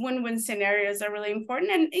 So these win-win scenarios are really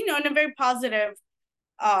important, and, in a very positive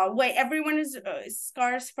way. Everyone is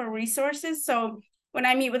scarce for resources. So when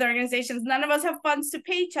I meet with organizations, none of us have funds to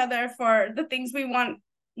pay each other for the things we want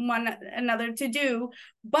one another to do,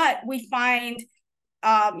 but we find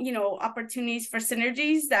opportunities for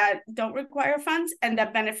synergies that don't require funds and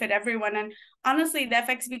that benefit everyone. And honestly, the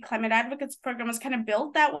FXB Climate Advocates Program was kind of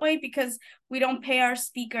built that way, because we don't pay our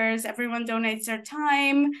speakers, everyone donates their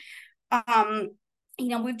time.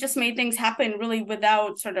 We've just made things happen really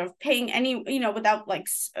without sort of paying any, without like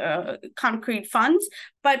concrete funds.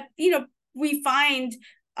 But, we find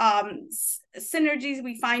synergies,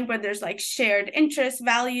 we find where there's like shared interests,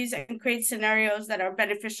 values, and create scenarios that are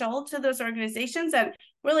beneficial to those organizations and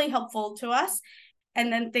really helpful to us.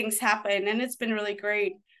 And then things happen, and it's been really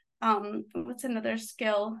great. What's another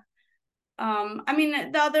skill? I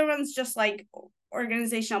mean, the other one's just like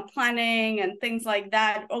organizational planning and things like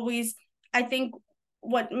that. Always, I think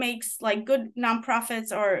what makes like good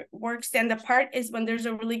nonprofits or work stand apart is when there's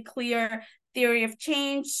a really clear theory of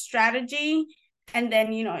change, strategy, and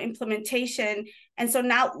then, you know, implementation. And so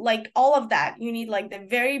now, like all of that, you need like the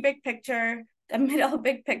very big picture, the middle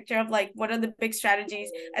big picture of like what are the big strategies,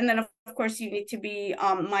 and then of course you need to be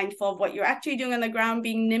mindful of what you're actually doing on the ground,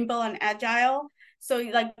 being nimble and agile. So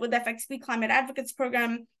like with FXB Climate Advocates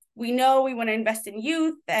Program, we know we want to invest in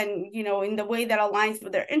youth and, you know, in the way that aligns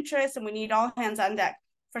with their interests, and we need all hands on deck.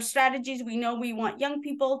 For strategies, we know we want young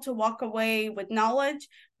people to walk away with knowledge.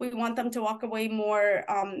 We want them to walk away more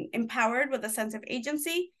empowered with a sense of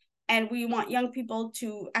agency. And we want young people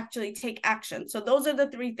to actually take action. So those are the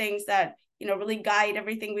three things that, you know, really guide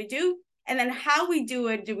everything we do. And then how we do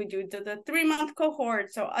it, do we do the 3-month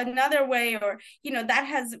cohort? So another way, or, you know, that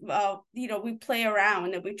has, you know, we play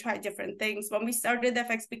around and we try different things. When we started the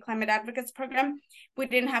FXB Climate Advocates Program, we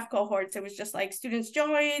didn't have cohorts. It was just like students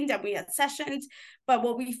joined and we had sessions. But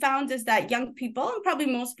what we found is that young people, and probably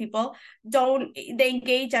most people, they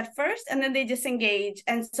engage at first and then they disengage.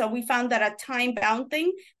 And so we found that a time-bound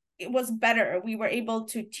thing, it was better. We were able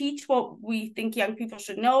to teach what we think young people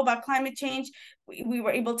should know about climate change. We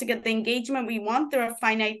were able to get the engagement we want through a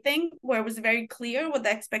finite thing where it was very clear what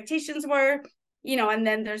the expectations were, you know, and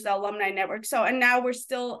then there's the alumni network. So, and now we're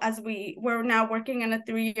still, we're now working on a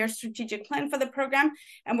 3-year strategic plan for the program.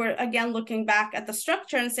 And we're again looking back at the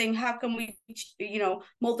structure and saying, how can we, you know,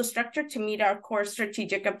 mold the structure to meet our core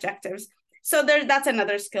strategic objectives? So that's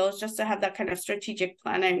another skill, is just to have that kind of strategic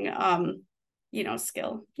planning, you know,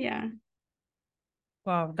 skill. Yeah.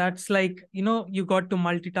 Wow, that's like, you got to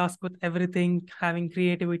multitask with everything, having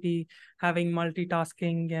creativity, having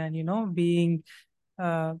multitasking, and, being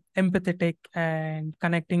empathetic and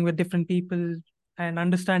connecting with different people and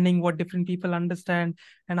understanding what different people understand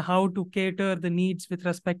and how to cater the needs with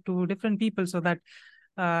respect to different people so that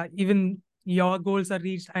even your goals are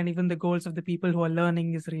reached and even the goals of the people who are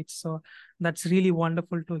learning is reached. So that's really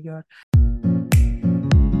wonderful to hear.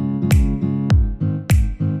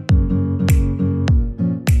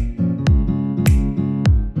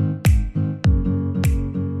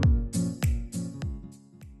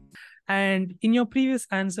 And in your previous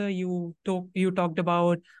answer, you talked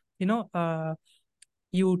about,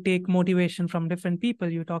 you take motivation from different people.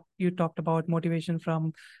 You talked about motivation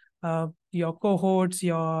from your cohorts,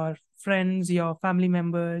 your friends, your family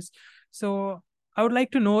members. So I would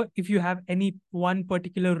like to know if you have any one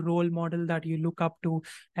particular role model that you look up to,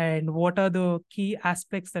 and what are the key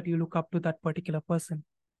aspects that you look up to that particular person.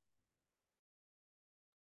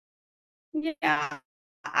 Yeah,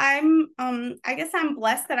 I guess I'm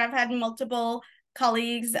blessed that I've had multiple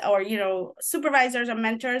colleagues or, you know, supervisors or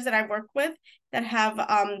mentors that I've worked with that have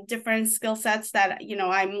different skill sets that, you know,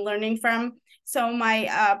 I'm learning from. So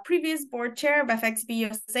my previous board chair of FXB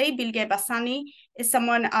USA, Bilge Bassani, is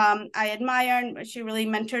someone I admire, and she really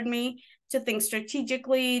mentored me to think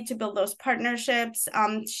strategically, to build those partnerships.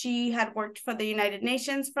 She had worked for the United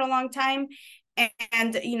Nations for a long time,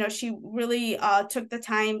 and you know, she really took the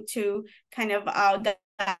time to kind of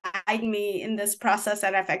guide me in this process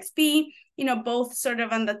at FXB, you know, both sort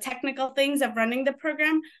of on the technical things of running the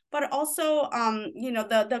program, but also you know,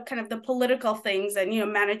 the kind of the political things and, you know,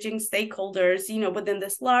 managing stakeholders, you know, within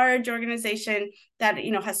this large organization that,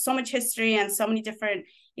 you know, has so much history and so many different,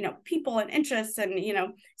 you know, people and interests. And, you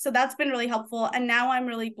know, so that's been really helpful. And now I'm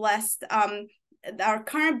really blessed. Our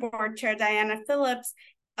current board chair, Diana Phillips,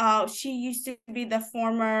 she used to be the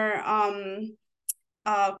former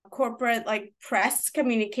corporate like press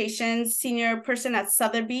communications senior person at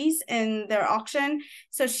Sotheby's in their auction.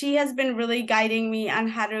 So she has been really guiding me on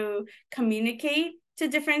how to communicate to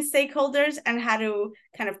different stakeholders and how to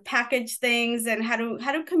kind of package things and how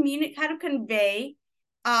to communicate, how to convey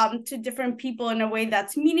to different people in a way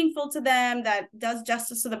that's meaningful to them, that does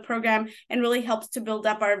justice to the program, and really helps to build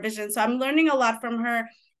up our vision. So I'm learning a lot from her,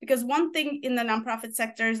 because one thing in the nonprofit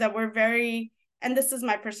sector is that we're very, and this is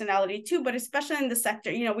my personality too, but especially in the sector,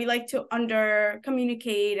 you know, we like to under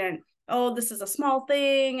communicate and, oh, this is a small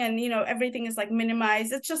thing, and, you know, everything is like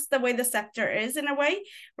minimized. It's just the way the sector is in a way,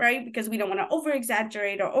 right? Because we don't want to over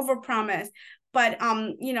exaggerate or over promise. But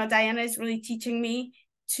you know, Diana is really teaching me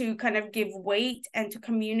to kind of give weight and to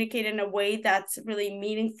communicate in a way that's really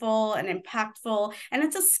meaningful and impactful. And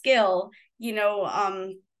it's a skill, you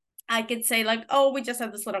know, I could say like, oh, we just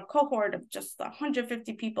had this little cohort of just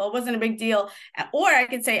 150 people. It wasn't a big deal. Or I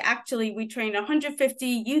could say, actually, we trained 150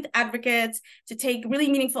 youth advocates to take really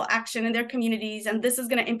meaningful action in their communities. And this is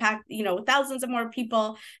going to impact, thousands of more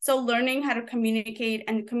people. So learning how to communicate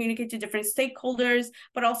to different stakeholders,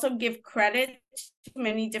 but also give credit to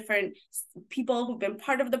many different people who've been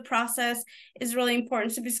part of the process is really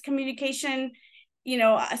important. So because communication,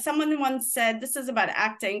 someone once said, this is about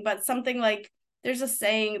acting, but something like, there's a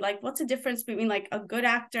saying like, what's the difference between like a good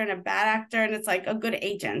actor and a bad actor? And it's like a good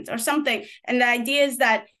agent or something. And the idea is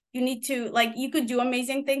that you need to, like, you could do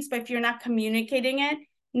amazing things, but if you're not communicating it,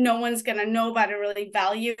 no one's going to know about it, really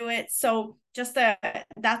value it. So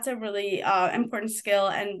that's a really important skill,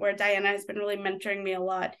 and where Diana has been really mentoring me a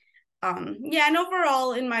lot. And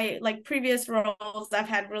overall in my like previous roles, I've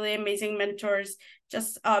had really amazing mentors,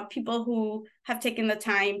 just people who have taken the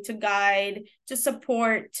time to guide, to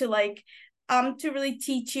support, to like to really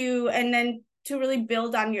teach you, and then to really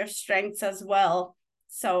build on your strengths as well.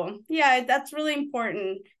 So yeah, that's really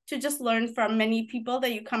important, to just learn from many people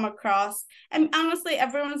that you come across. And honestly,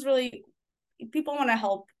 people want to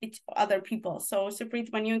help other people. So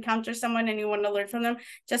Supreet, when you encounter someone and you want to learn from them,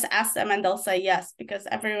 just ask them and they'll say yes, because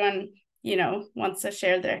everyone, wants to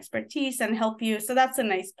share their expertise and help you. So that's a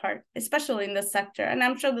nice part, especially in this sector. And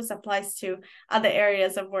I'm sure this applies to other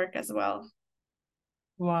areas of work as well.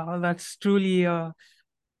 Wow, that's truly a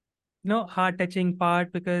heart-touching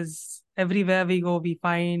part, because everywhere we go, we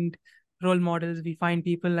find role models, we find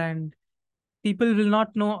people, and people will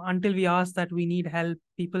not know until we ask that we need help.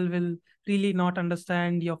 People will really not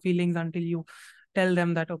understand your feelings until you tell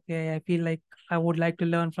them that, okay, I feel like I would like to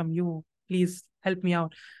learn from you. Please help me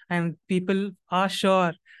out. And people are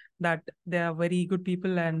sure that they are very good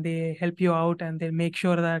people, and they help you out, and they make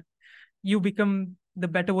sure that you become the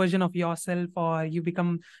better version of yourself, or you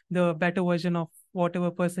become the better version of whatever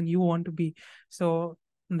person you want to be. So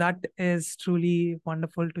that is truly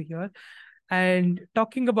wonderful to hear. And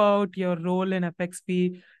talking about your role in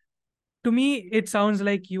FXP, to me it sounds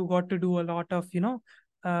like you got to do a lot of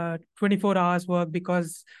 24 hours work,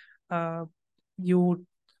 because uh, you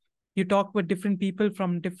you talk with different people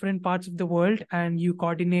from different parts of the world, and you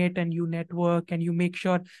coordinate and you network and you make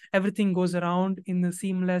sure everything goes around in the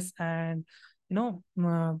seamless, and you know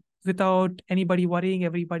uh, without anybody worrying.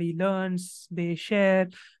 Everybody learns, they share,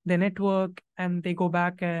 they network, and they go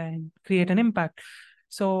back and create an impact.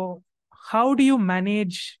 So how do you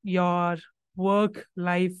manage your work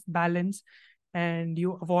life balance, and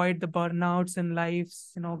you avoid the burnouts in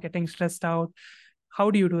lives, getting stressed out? How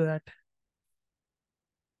do you do that?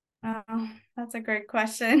 Oh, that's a great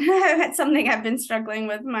question. It's something I've been struggling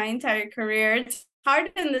with my entire career. It's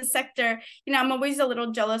hard in this sector. I'm always a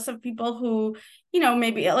little jealous of people who,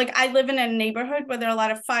 maybe like I live in a neighborhood where there are a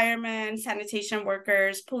lot of firemen, sanitation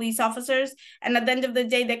workers, police officers. And at the end of the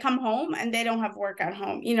day, they come home and they don't have work at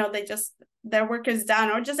home. Their work is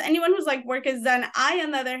done, or just anyone who's like work is done. I,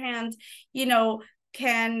 on the other hand,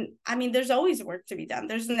 there's always work to be done.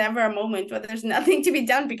 There's never a moment where there's nothing to be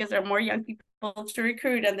done, because there are more young people to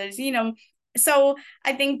recruit, and there's so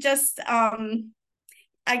I think just I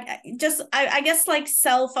guess like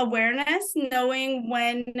self-awareness, knowing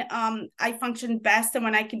when I function best and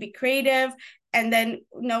when I can be creative, and then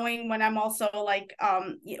knowing when I'm also like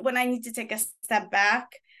when I need to take a step back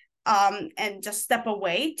and just step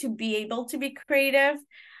away to be able to be creative.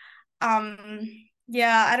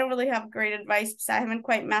 Yeah, I don't really have great advice because I haven't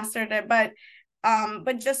quite mastered it, but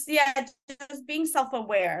just just being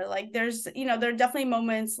self-aware. Like there are definitely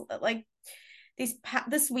moments like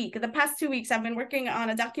the past 2 weeks, I've been working on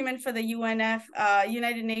a document for the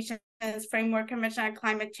United Nations Framework Convention on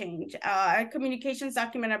Climate Change, a communications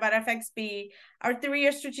document about FXB, our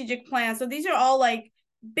 3-year strategic plan. So these are all like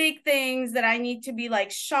big things that I need to be like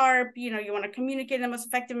sharp. You want to communicate in the most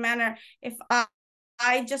effective manner. If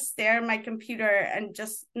I just stare at my computer and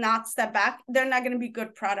just not step back, they're not going to be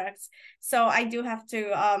good products. So I do have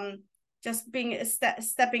to just being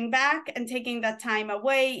stepping back and taking that time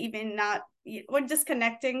away, even not we're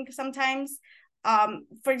disconnecting sometimes.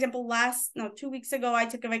 For example, 2 weeks ago, I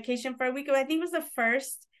took a vacation for a week. I think it was the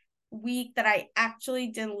first week that I actually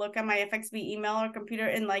didn't look at my FXB email or computer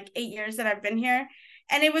in like 8 years that I've been here.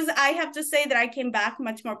 And I have to say that I came back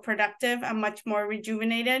much more productive and much more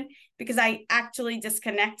rejuvenated, because I actually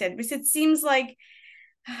disconnected. Because it seems like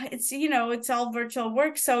it's all virtual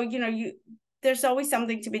work. So, there's always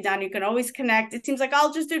something to be done. You can always connect. It seems like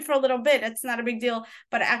I'll just do it for a little bit. It's not a big deal.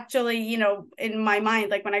 But actually, in my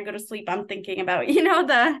mind, like when I go to sleep, I'm thinking about,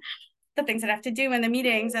 the things that I have to do in the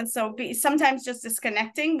meetings. And so sometimes just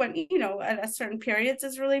disconnecting when, at a certain periods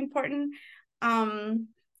is really important.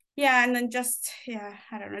 yeah, and then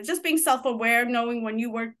I don't know, just being self-aware, knowing when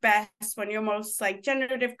you work best, when you're most like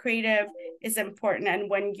generative creative is important. And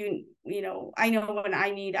when I know when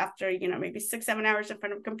I need, after maybe 6-7 hours in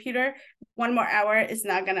front of a computer, one more hour is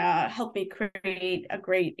not gonna help me create a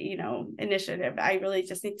great initiative. I really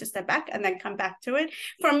just need to step back and then come back to it.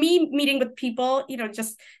 For me, meeting with people,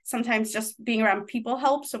 just sometimes just being around people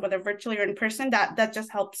helps. So whether virtually or in person, that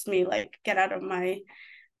just helps me like get out of my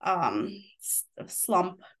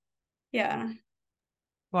slump. Yeah.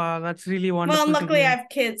 Wow, that's really Well, and wonderful to luckily I hear. have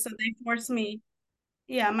kids, so they force me.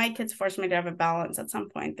 Yeah, my kids force me to have a balance at some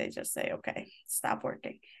point. They just say, okay, stop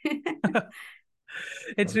working.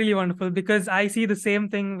 It's really wonderful because I see the same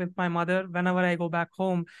thing with my mother. Whenever I go back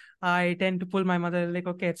home, I tend to pull my mother like,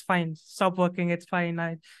 okay, it's fine, stop working, it's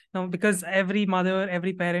fine. Because every mother,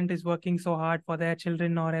 every parent is working so hard for their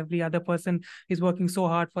children, or every other person is working so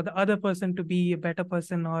hard for the other person to be a better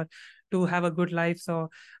person or to have a good life. So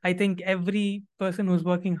I think every person who's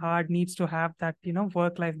working hard needs to have that,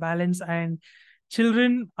 work-life balance. And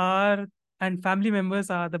children are and family members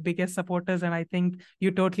are the biggest supporters. And I think you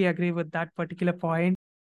totally agree with that particular point.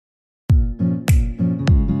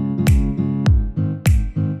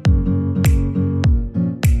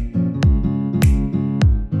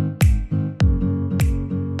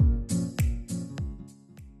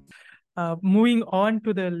 Moving on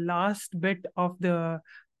to the last bit of the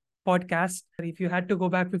podcast, if you had to go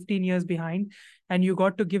back 15 years behind and you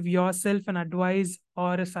got to give yourself an advice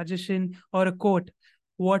or a suggestion or a quote,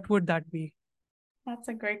 what would that be? That's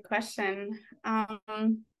a great question. I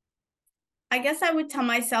guess I would tell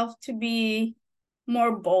myself to be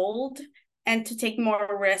more bold and to take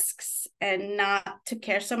more risks and not to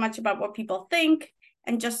care so much about what people think,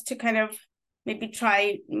 and just to kind of maybe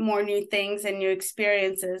try more new things and new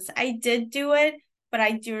experiences. I did do it, but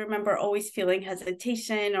I do remember always feeling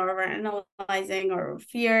hesitation or analyzing or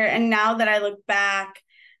fear. And now that I look back,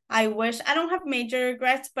 I don't have major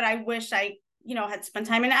regrets, but I wish I, had spent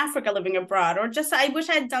time in Africa living abroad, or just I wish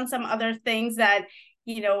I had done some other things that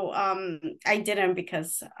I didn't,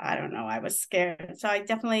 because I don't know, I was scared. So I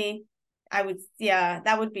would, yeah,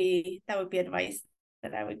 that would be advice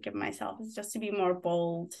that I would give myself, is just to be more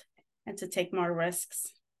bold and to take more risks.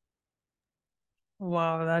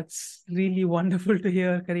 Wow, that's really wonderful to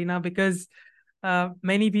hear, Karina, because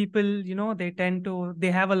many people,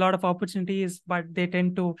 they have a lot of opportunities, but they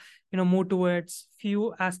tend to, move towards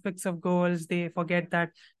few aspects of goals. They forget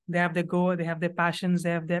that they have their goal, they have their passions,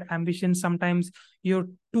 they have their ambitions. Sometimes you're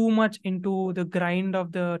too much into the grind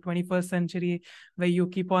of the 21st century, where you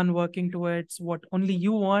keep on working towards what only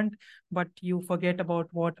you want, but you forget about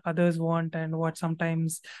what others want and what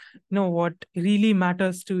sometimes, what really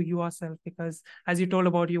matters to yourself. Because as you told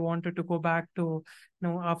about, you wanted to go back to,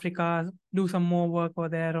 Africa, do some more work over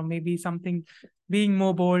there, or maybe something, being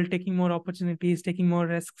more bold, taking more opportunities, taking more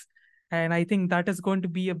risks. And I think that is going to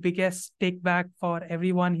be a biggest take back for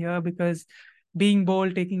everyone here, because being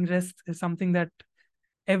bold, taking risks is something that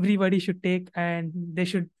everybody should take, and they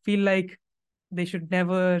should feel like they should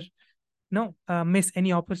never miss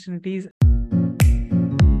any opportunities.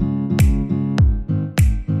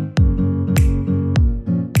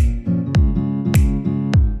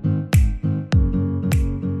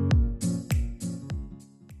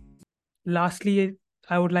 Lastly,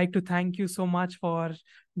 I would like to thank you so much for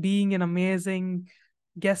being an amazing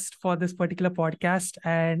guest for this particular podcast.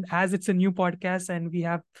 And as it's a new podcast and we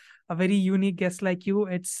have a very unique guest like you,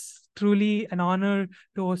 it's truly an honor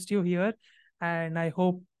to host you here. And I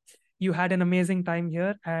hope you had an amazing time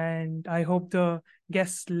here. And I hope the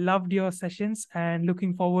guests loved your sessions, and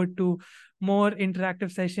looking forward to more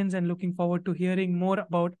interactive sessions, and looking forward to hearing more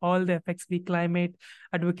about all the FXB climate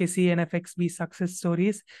advocacy and FXB success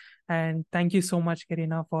stories. And thank you so much,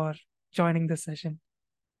 Karina, for joining this session.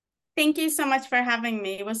 Thank you so much for having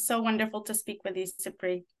me. It was so wonderful to speak with you,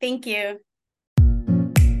 Supri. Thank you.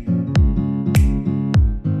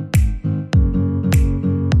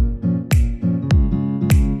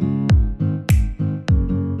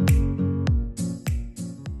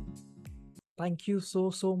 Thank you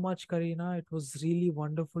so much, Karina. It was really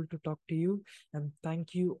wonderful to talk to you. And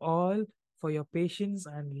thank you all for your patience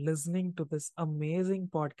and listening to this amazing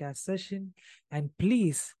podcast session. And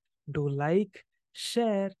please do like,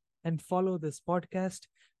 share, and follow this podcast.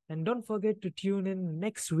 And don't forget to tune in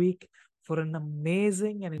next week for an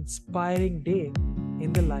amazing and inspiring day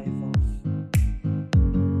in the life of